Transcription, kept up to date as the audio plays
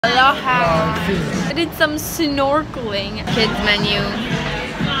I did some snorkeling. Kids menu.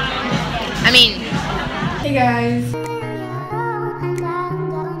 Hey guys.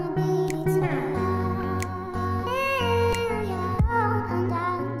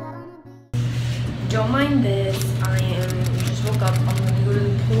 Don't mind this. I just woke up. I'm gonna go to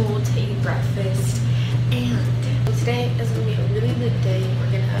the pool to eat breakfast. And today is gonna be a really good day.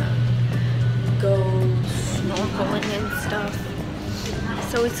 We're gonna go snorkeling and stuff.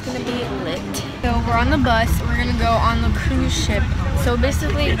 So it's gonna be lit. So we're on the bus. We're gonna go on the cruise ship. So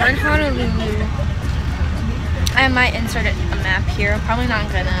basically we're in Honolulu. I might insert a map here. Probably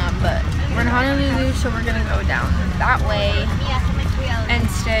not gonna, but we're in Honolulu, so we're gonna go down that way and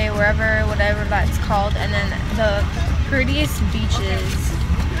stay wherever, whatever that's called. And then the prettiest beaches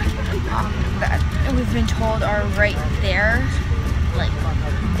that we've been told are right there, like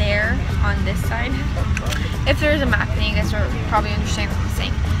there on this side. If there's a map thing, you guys will probably understand what I'm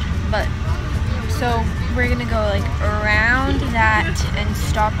saying. But so we're gonna go like around that and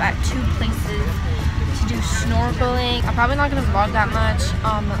stop at 2 places to do snorkeling. I'm probably not gonna vlog that much.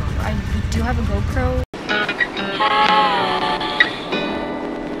 I do have a GoPro.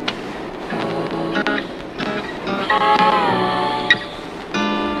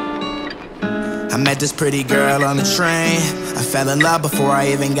 I met this pretty girl on the train. I fell in love before I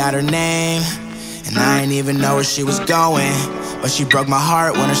even got her name. And I didn't even know where she was going, but she broke my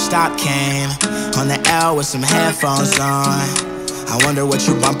heart when her stop came. On the L with some headphones on. I wonder what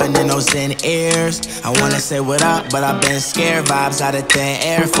you bumping in those in-ears. I wanna say what up, but I've been scared. Vibes out of thin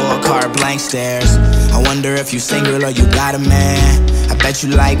air, full carte blank stares. I wonder if you single or you got a man. I bet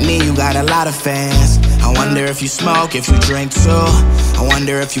you like me, you got a lot of fans. I wonder if you smoke, if you drink too. I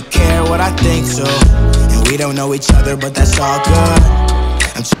wonder if you care what I think too. And we don't know each other, but that's all good.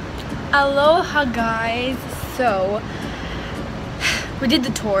 Aloha guys. So we did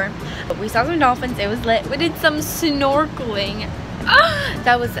the tour. We saw some dolphins. It was lit. We did some snorkeling.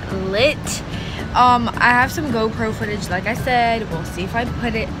 That was lit. I have some GoPro footage, like I said. We'll see if I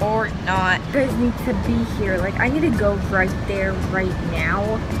put it or not. You guys need to be here. Like, I need to go right there right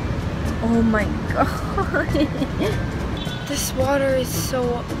now. Oh my god. This water is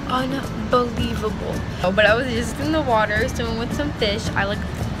so unbelievable. Oh, but I was just in the water swimming with some fish. I like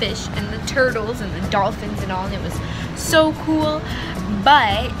the fish and the turtles and the dolphins and all, and it was so cool.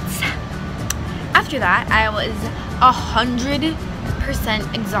 But after that, I was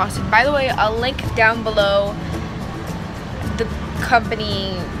 100% exhausted. By the way, I'll link down below the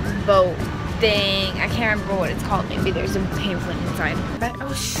company boat thing. I can't remember what it's called. Maybe there's a pamphlet inside. But I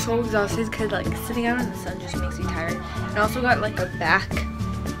was so exhausted because like sitting out in the sun just makes me tired. And I also got like a back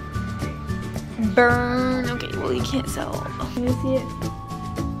burn. Okay, well you can't tell. Can you see it?